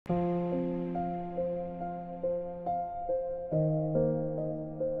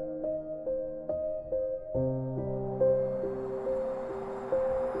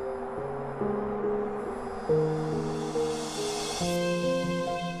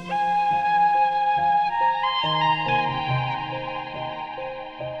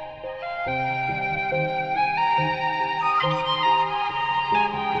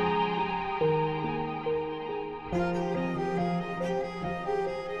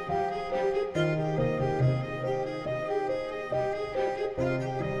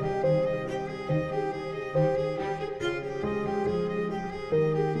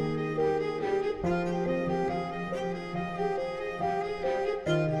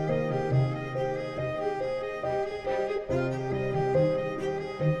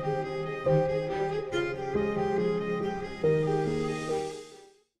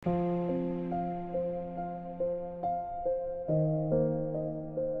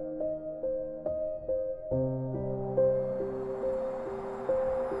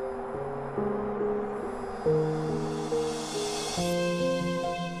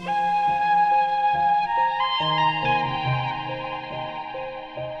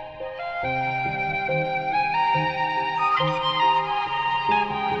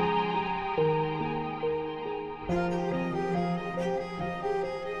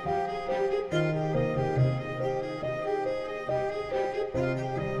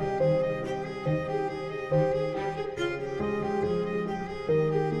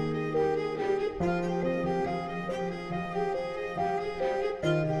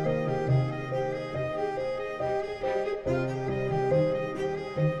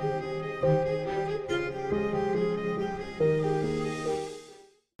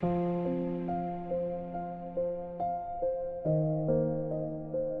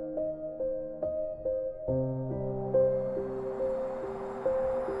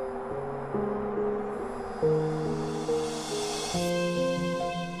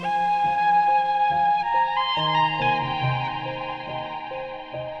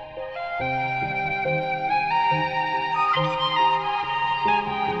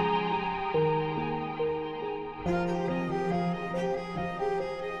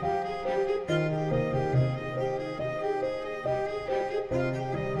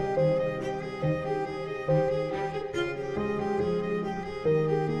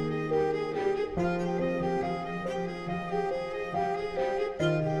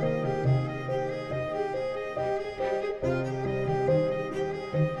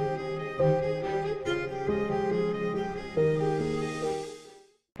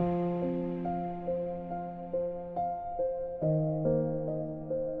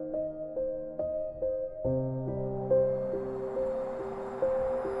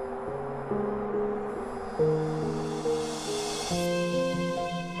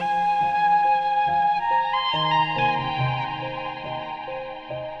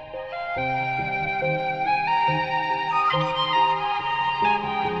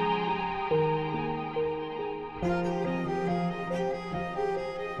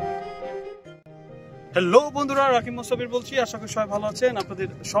Hello বন্ধুরা, রাকিব মুসাব্বির বলছি। আশা করি সবাই ভালো আছেন। আপনাদের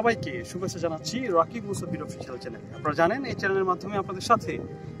সবাইকে শুভেচ্ছা জানাচ্ছি রাকিব মুসাব্বির অফিসিয়াল চ্যানেলে। আপনারা জানেন এই চ্যানেলের মাধ্যমে আপনাদের সাথে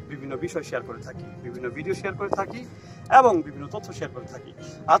বিভিন্ন বিষয় শেয়ার করে থাকি, বিভিন্ন ভিডিও শেয়ার করে থাকি এবং বিভিন্ন তথ্য শেয়ার করে থাকি।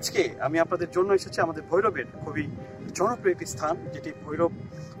 আজকে আমি আপনাদের জন্য এসেছি আমাদের ভৈরবের খুবই জনপ্রিয় একটি স্থান, যেটি ভৈরব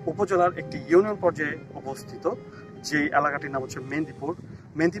উপজেলার একটি ইউনিয়ন পর্যায়ে অবস্থিত। যে এলাকাটির নাম হচ্ছে মেন্দিপুর।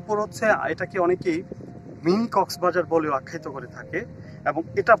 মেন্দিপুর হচ্ছে, এটাকে অনেকেই মিনি কক্সবাজার বলেও আখ্যায়িত করে থাকে এবং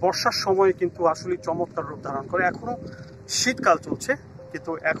এটা বর্ষার সময় কিন্তু আসলে চমৎকার রূপ ধারণ করে। এখনো শীতকাল চলছে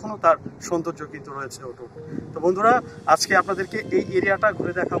কিন্তু এখনো তার সৌন্দর্য কিন্তু রয়েছে অটুট। তো বন্ধুরা, আজকে আপনাদেরকে এই এরিয়াটা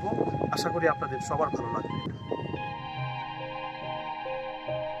ঘুরে দেখাবো। আশা করি আপনাদের সবার ভালো লাগবে।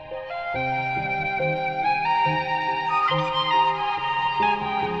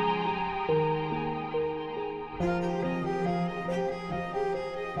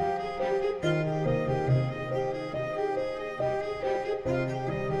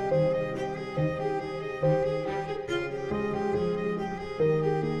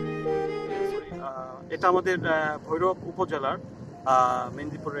 এটা আমাদের ভৈরব উপজেলার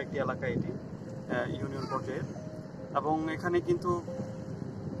মেন্দিপুরের একটি এলাকা, এটি ইউনিয়ন পর্যায়ে। এবং এখানে কিন্তু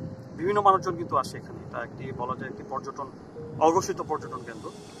বিভিন্ন মানুষজন কিন্তু আসে এখানে। এটা একটি বলা যায় একটি পর্যটন, অঘোষিত পর্যটন কেন্দ্র।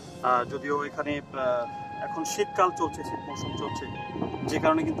 যদিও এখানে এখন শীতকাল চলছে, শীত মৌসুম চলছে, যে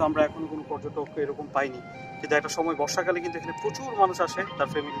কারণে কিন্তু আমরা এখন কোনো পর্যটক এরকম পাইনি। কিন্তু একটা সময় বর্ষাকালে কিন্তু এখানে প্রচুর মানুষ আসে, তার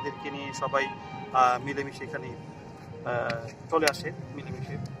ফ্যামিলিদেরকে নিয়ে সবাই মিলেমিশে এখানে চলে আসে,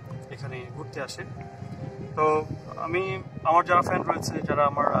 মিলেমিশে এখানে ঘুরতে আসে। তো আমি আমার যারা ফ্যান রয়েছে, যারা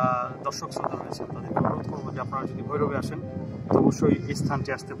আমার দর্শক শ্রোতা রয়েছে, তাদেরকে অনুরোধ করবো যে আপনারা যদি ভৈরবে আসেন তো অবশ্যই এই স্থানটি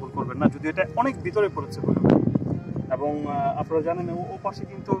আসতে ভুল করবেন না। যদিও এটা অনেক ভিতরে পড়েছে ভৈরবে, এবং আপনারা জানেন ও পাশে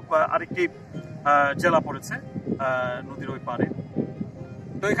কিন্তু আরেকটি জেলা পড়েছে নদীর ওই পারে।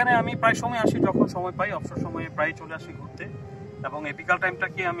 তো এখানে আমি প্রায় সময় আসি, যখন সময় পাই, অবসর সময়ে প্রায় চলে আসি ঘুরতে। এবং এই বিকাল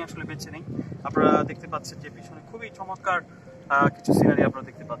টাইমটাকে আমি আসলে বেছে নিই। আপনারা দেখতে পাচ্ছেন যে পিছনে খুবই চমৎকার কিছু সিনারি আপনারা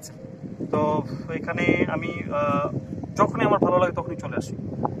দেখতে পাচ্ছেন। তো এখানে আমি যখনই আমার ভালো লাগে তখনই চলে আসি।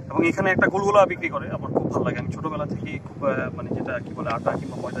 এবং এখানে একটা গুলগুলা বিক্রি করে, আমার খুব ভালো লাগে। আমি ছোটোবেলা থেকেই খুব মানে যেটা কি বলে আটা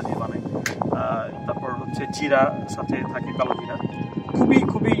কিংবা ময়দা দিয়ে বানাই। তারপর হচ্ছে জিরা সাথে থাকে, কালো জিরা। খুবই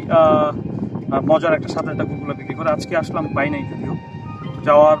খুবই মজার একটা সাথে একটা গুলগুলা বিক্রি করে। আজকে আসলাম, পাই নাই যদিও।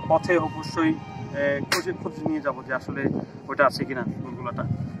 যাওয়ার পথে অবশ্যই খোঁজ নিয়ে যাবো যে আসলে ওইটা আছে কিনা গুলগুলাটা।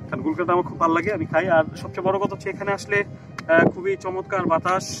 কারণ গুলগুলাটা আমার খুব ভালো লাগে, আমি খাই। আর সবচেয়ে বড় কথা হচ্ছে এখানে আসলে খুবই চমৎকার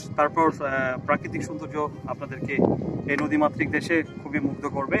বাতাস, তারপর প্রাকৃতিক সৌন্দর্য আপনাদেরকে এই নদীমাতৃক দেশে খুবই মুগ্ধ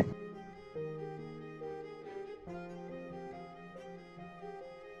করবে।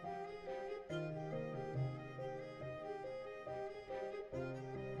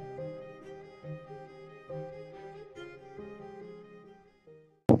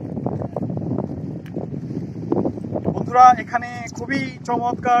 বন্ধুরা, এখানে খুবই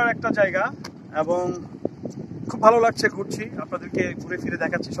চমৎকার একটা জায়গা এবং খুব ভালো লাগছে, ঘুরছি, আপনাদেরকে ঘুরে ফিরে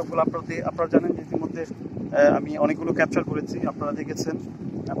দেখাচ্ছি সবগুলো। আপনারা জানেন যে ইতিমধ্যে আমি অনেকগুলো ক্যাপচার করেছি, আপনারা দেখেছেন।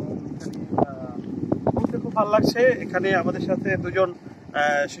 এবং ঘুরতে খুব ভালো লাগছে। এখানে আমাদের সাথে দুজন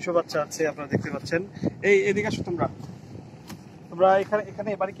শিশু বাচ্চা আছে, আপনারা দেখতে পাচ্ছেন। এদিকে আসো তোমরা এখানে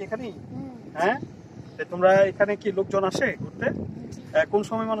বাড়ি কি এখানেই? হ্যাঁ, তোমরা এখানে কি লোকজন আসে ঘুরতে? কোন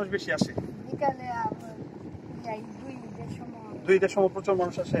সময় মানুষ বেশি আসে? দুইটার সময় প্রচুর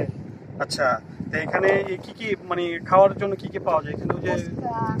মানুষ আসে। আচ্ছা, তো এখানে কি কি মানে খাওয়ার জন্য কি কি পাওয়া যায় এখানে? যে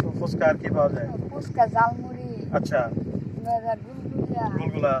ফুচকা আর কি পাওয়া যায়? ফুচকা, ঝালমুড়ি। আচ্ছা,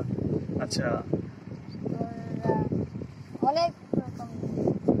 গুলগুলা। আচ্ছা,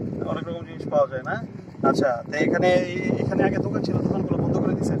 অনেক রকম জিনিস পাওয়া যায় না? আচ্ছা, তো এখানে আগে দোকান ছিল, দোকানগুলো বন্ধ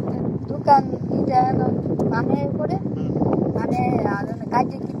করে দিয়েছে। দোকান মানে করে মানে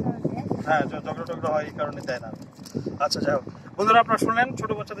কাজে কি হ্যাঁ, ঝগড়া হয়, এই কারণে দেয় না। আচ্ছা, যাও বন্ধুরা, আপনারা শুনলেন, ছোট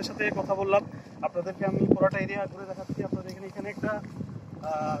বাচ্চাদের সাথে কথা বললাম। আপনাদেরকে আমি পুরোটা এরিয়া ঘুরে দেখাচ্ছি। আপনাদের এখানে একটা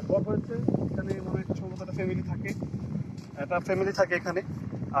ঘর রয়েছে, এখানে মনে হয় সম্ভবত একটা ফ্যামিলি থাকে এখানে।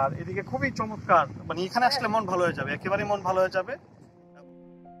 আর এদিকে খুবই চমৎকার, মানে এখানে আসলে মন ভালো হয়ে যাবে, একেবারে মন ভালো হয়ে যাবে।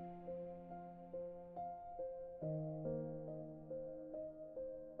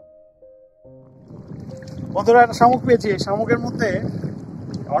 বন্ধুরা, একটা শামুক পেয়েছি। শামুকের মধ্যে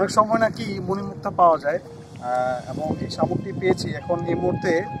অনেক সময় নাকি মণিমুক্তা পাওয়া যায়, এবং এই শামুকটি পেয়েছি। এখন এই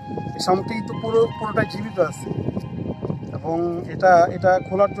মুহূর্তে এই শামুকটি কিন্তু পুরোটাই জীবিত আছে। এবং এটা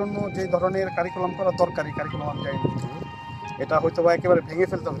খোলার জন্য যে ধরনের কারিকুলাম করা দরকারি, কারিকুলাম আমি জানি না, এটা হয়তো বা একেবারে ভেঙে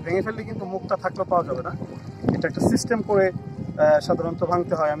ফেলতে হবে। ভেঙে ফেললে কিন্তু মুক্তা থাকলেও পাওয়া যাবে না। এটা একটা সিস্টেম করে সাধারণত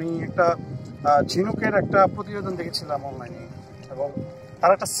ভাঙতে হয়। আমি একটা ঝিনুকের একটা প্রতিবেদন দেখেছিলাম অনলাইনে, এবং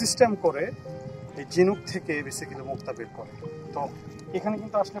তারা একটা সিস্টেম করে এই ঝিনুক থেকে বেসিক্যালি মুক্তা বের করে। তো এখানে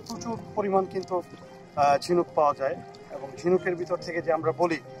কিন্তু আসলে প্রচুর পরিমাণ কিন্তু ঝিনুক পাওয়া যায়। এবং ঝিনুকের ভিতর থেকে যে আমরা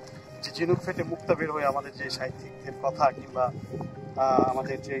বলি যে ঝিনুক ফেটে মুক্তা বের হয়ে আমাদের যে সাহিত্যিকদের কথা কিংবা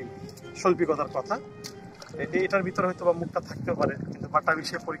আমাদের যে শৈল্পিকতার কথা, এটার ভিতরে হয়তো বা মুক্তা থাকতেও পারে, কিন্তু বাট আমি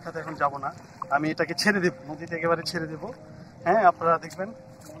সে পরীক্ষাতে এখন যাব না। আমি এটাকে ছেড়ে দেবো, নদীতে একেবারে ছেড়ে দেবো। হ্যাঁ, আপনারা দেখবেন।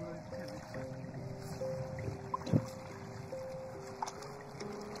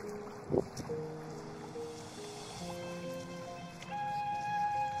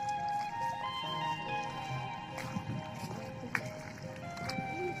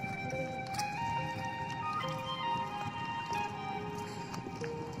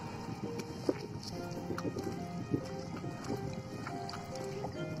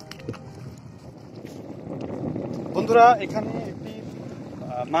 বন্ধুরা, এখানে একটি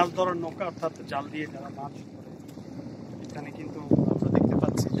মাছ ধরার নৌকা, অর্থাৎ জাল দিয়ে যারা মাছ ধরে, এখানে কিন্তু আমরা দেখতে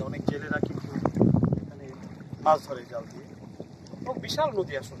পাচ্ছি যে অনেক জেলেরা কিন্তু এখানে মাছ ধরে জাল দিয়ে। এবং বিশাল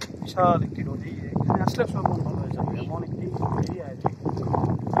নদী, আসলে বিশাল একটি নদী। এখানে আসলে সব মন ভালো হয়ে যাবে, এমন একটি এরিয়া এটি,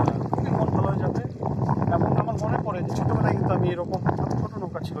 খুবই মন ভালো হয়ে যাবে। এবং আমার মনে পড়ে যে ছোটবেলায় কিন্তু আমি এরকম ছোট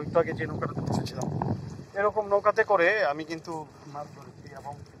নৌকা ছিল, একটু আগে যে নৌকাটাতে বসেছিলাম, এরকম নৌকাতে করে আমি কিন্তু মাছ ধরেছি।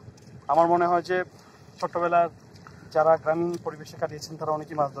 এবং আমার মনে হয় যে ছোটবেলার যারা গ্রামীণ পরিবেশে কাটিয়েছেন তারা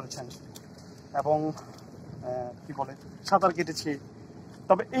অনেকেই মাছ ধরেছেন এবং কি বলে সাঁতার কেটেছি।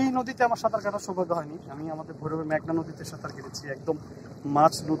 তবে এই নদীতে আমার সাঁতার কাটার সৌভাগ্য হয়নি। আমি আমাদের ভৈরবের মেঘনা নদীতে সাঁতার কেটেছি, একদম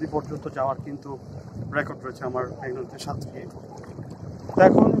মাছ নদী পর্যন্ত যাওয়ার কিন্তু রেকর্ড রয়েছে আমার মেঘনা নদীতে সাঁতার গিয়ে। তো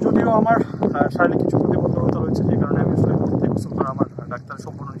এখন যদিও আমার শারীরিক কিছু প্রতিবন্ধকতা রয়েছে, যে কারণে আমি আসলে নদীতে গোসল করা আমার ডাক্তারের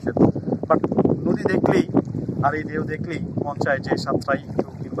সম্পূর্ণ নিষেধ। বাট নদী দেখলেই আর এই ঢেউ দেখলেই মন চায় যে সাঁতরাই একটু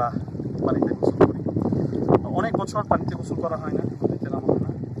কিংবা পানিতে গোসল করি। অনেক বছর পানিতে গোসল করা হয় না, নদীতে নামা হয় না।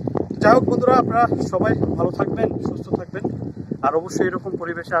 যাই হোক বন্ধুরা, আপনারা সবাই ভালো থাকবেন, সুস্থ থাকবেন, আর অবশ্যই এরকম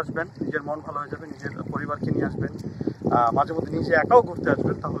পরিবেশে আসবেন, নিজের মন ভালো হয়ে যাবে, নিজের পরিবারকে নিয়ে আসবেন, মাঝে মধ্যে নিজে একাও ঘুরতে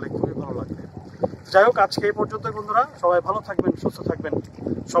আসবেন, তাহলে খুবই ভালো লাগবে। যাই হোক, আজকে এই পর্যন্তই বন্ধুরা, সবাই ভালো থাকবেন, সুস্থ থাকবেন,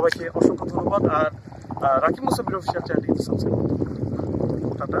 সবাইকে অসংখ্য ধন্যবাদ। আর রাকিব মুসাব্বির অফিসিয়াল চ্যানেলটি সাবস্ক্রাইব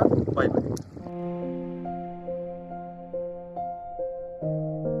করুন। Tata, bye bye.